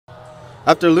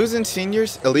After losing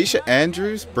seniors Alicia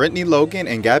Andrews, Brittany Logan,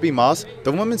 and Gabby Moss,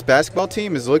 the women's basketball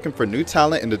team is looking for new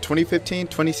talent in the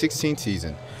 2015-2016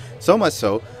 season. So much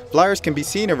so, Flyers can be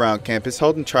seen around campus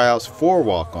holding tryouts for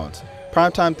walk-ons.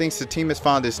 PrimeTime thinks the team has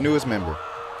found its newest member.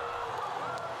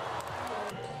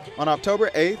 On October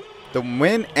 8th, the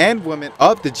men and women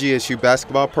of the GSU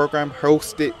basketball program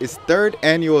hosted its third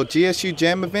annual GSU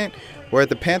Jam event, where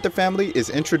the Panther family is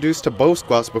introduced to both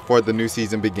squads before the new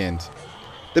season begins.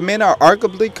 The men are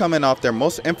arguably coming off their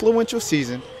most influential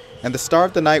season, and the star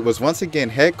of the night was once again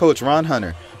head coach Ron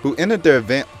Hunter, who entered the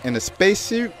event in a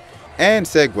spacesuit and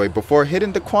Segway before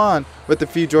hitting the Quan with a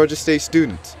few Georgia State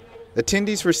students.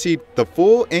 Attendees received the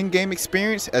full in-game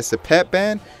experience as the pep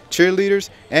band, cheerleaders,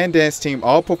 and dance team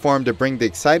all performed to bring the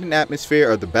exciting atmosphere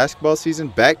of the basketball season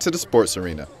back to the sports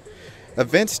arena.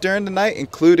 Events during the night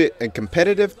included a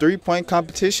competitive three-point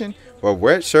competition where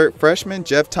redshirt freshman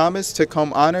Jeff Thomas took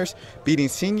home honors, beating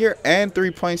senior and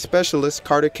three-point specialist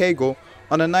Carter Cagle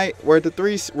on a night where the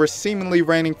threes were seemingly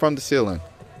raining from the ceiling.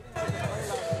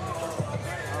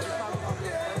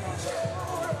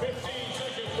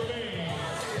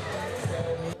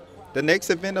 The next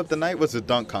event of the night was a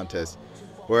dunk contest,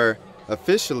 where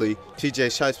officially TJ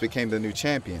Shice became the new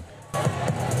champion.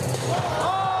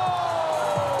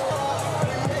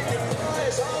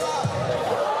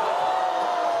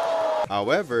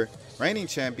 However, reigning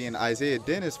champion Isaiah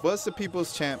Dennis was the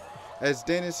people's champ, as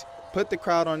Dennis put the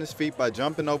crowd on his feet by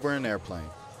jumping over an airplane.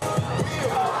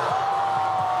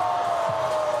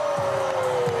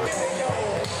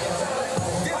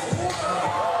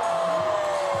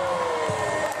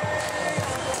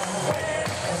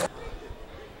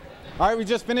 All right, we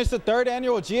just finished the third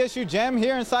annual GSU Jam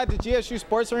here inside the GSU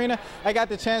Sports Arena. I got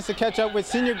the chance to catch up with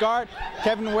senior guard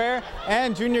Kevin Ware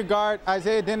and junior guard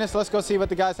Isaiah Dennis. Let's go see what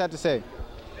the guys had to say.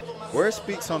 Ware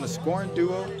speaks on the scoring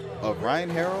duo of Ryan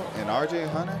Harrell and RJ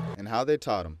Hunter and how they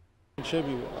taught him.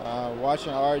 Contribute.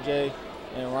 Watching RJ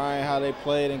and Ryan, how they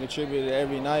played and contributed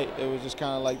every night, it was just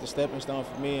kind of like the stepping stone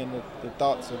for me, and the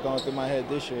thoughts are going through my head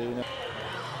this year. You know.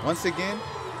 Once again,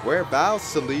 Ware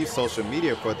vows to leave social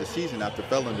media for the season after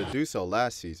failing to do so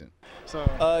last season. So,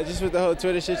 just with the whole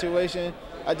Twitter situation,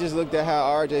 I just looked at how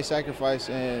RJ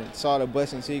sacrificed and saw the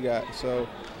blessings he got. So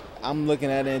I'm looking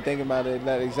at it and thinking about it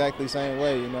that exactly same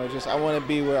way. You know, just I want to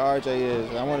be where RJ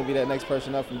is. I want to be that next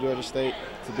person up from Georgia State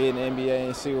to be in the NBA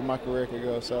and see where my career could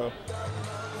go. So,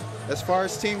 as far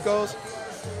as team goes,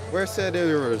 Ware said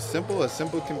they were as simple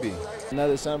can be.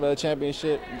 Another Sunbelt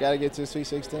championship. You got to get to the Sweet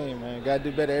 16, man. Got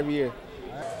to do better every year.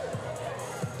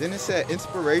 Dennis said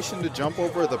inspiration to jump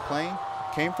over the plane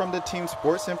came from the team's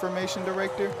sports information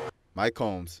director, Mike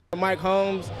Holmes. Mike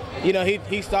Holmes, you know,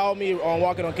 he saw me on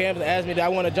walking on campus and asked me, do I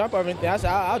want to jump over anything? I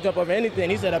said, I'll jump over anything.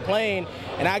 He said, a plane.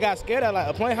 And I got scared. I was like,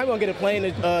 a plane? How you going to get a plane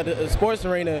to the sports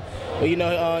arena? But, you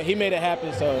know, he made it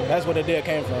happen, so that's where the deal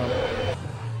came from.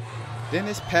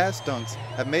 Dennis' past dunks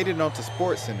have made it onto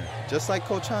Sports Center, just like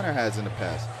Coach Hunter has in the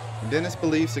past. And Dennis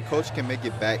believes the coach can make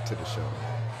it back to the show.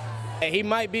 He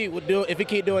might be if he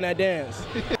keep doing that dance.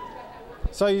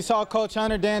 So you saw Coach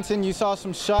Hunter dancing, you saw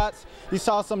some shots, you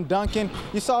saw some dunking,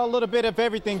 you saw a little bit of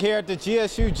everything here at the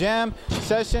GSU Jam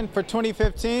session for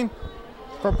 2015.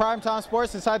 From PrimeTime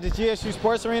Sports inside the GSU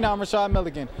Sports Arena, I'm Rashad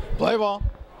Milligan. Play ball.